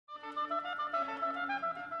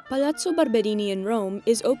Palazzo Barberini in Rome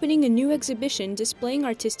is opening a new exhibition displaying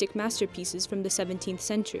artistic masterpieces from the 17th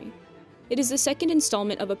century. It is the second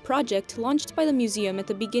installment of a project launched by the museum at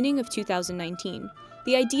the beginning of 2019.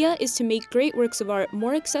 The idea is to make great works of art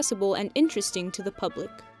more accessible and interesting to the public.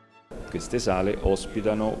 These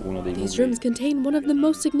rooms contain one of the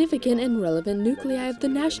most significant and relevant nuclei of the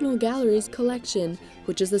National Gallery's collection,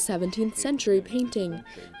 which is the 17th century painting.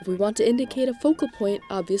 If we want to indicate a focal point,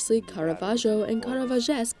 obviously Caravaggio and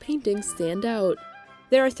Caravaggesque paintings stand out.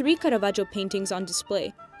 There are 3 Caravaggio paintings on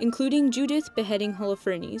display, including Judith beheading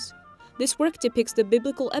Holofernes. This work depicts the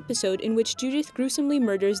biblical episode in which Judith gruesomely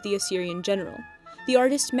murders the Assyrian general. The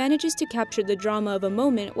artist manages to capture the drama of a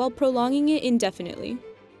moment while prolonging it indefinitely.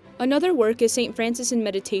 Another work is St. Francis in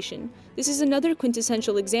Meditation. This is another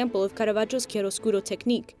quintessential example of Caravaggio's chiaroscuro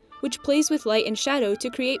technique, which plays with light and shadow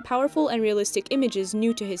to create powerful and realistic images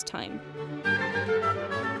new to his time.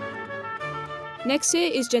 Next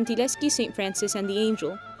is Gentileschi's St. Francis and the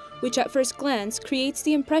Angel, which at first glance creates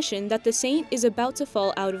the impression that the saint is about to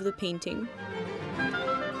fall out of the painting.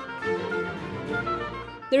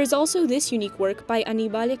 There is also this unique work by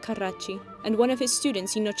Annibale Carracci and one of his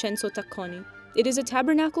students, Innocenzo Tacconi. It is a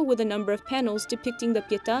tabernacle with a number of panels depicting the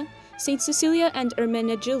Pietà, Saint Cecilia and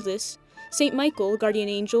Ermenegildas, Saint Michael, guardian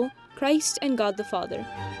angel, Christ, and God the Father.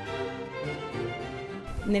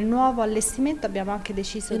 In our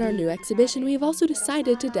new exhibition, we have also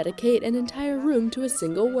decided to dedicate an entire room to a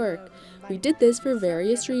single work. We did this for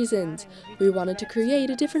various reasons. We wanted to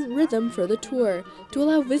create a different rhythm for the tour, to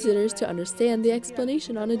allow visitors to understand the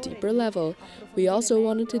explanation on a deeper level. We also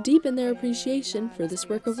wanted to deepen their appreciation for this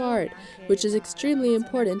work of art, which is extremely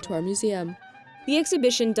important to our museum. The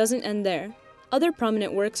exhibition doesn't end there. Other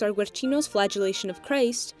prominent works are Guercino's Flagellation of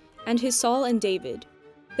Christ and his Saul and David.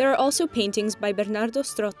 There are also paintings by Bernardo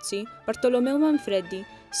Strozzi, Bartolomeo Manfredi,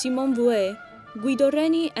 Simone Vouet, Guido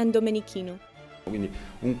Reni, and Domenichino.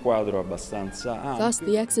 Thus,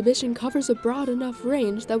 the exhibition covers a broad enough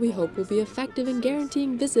range that we hope will be effective in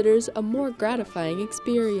guaranteeing visitors a more gratifying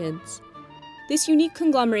experience. This unique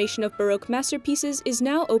conglomeration of Baroque masterpieces is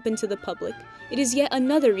now open to the public. It is yet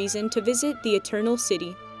another reason to visit the Eternal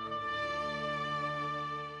City.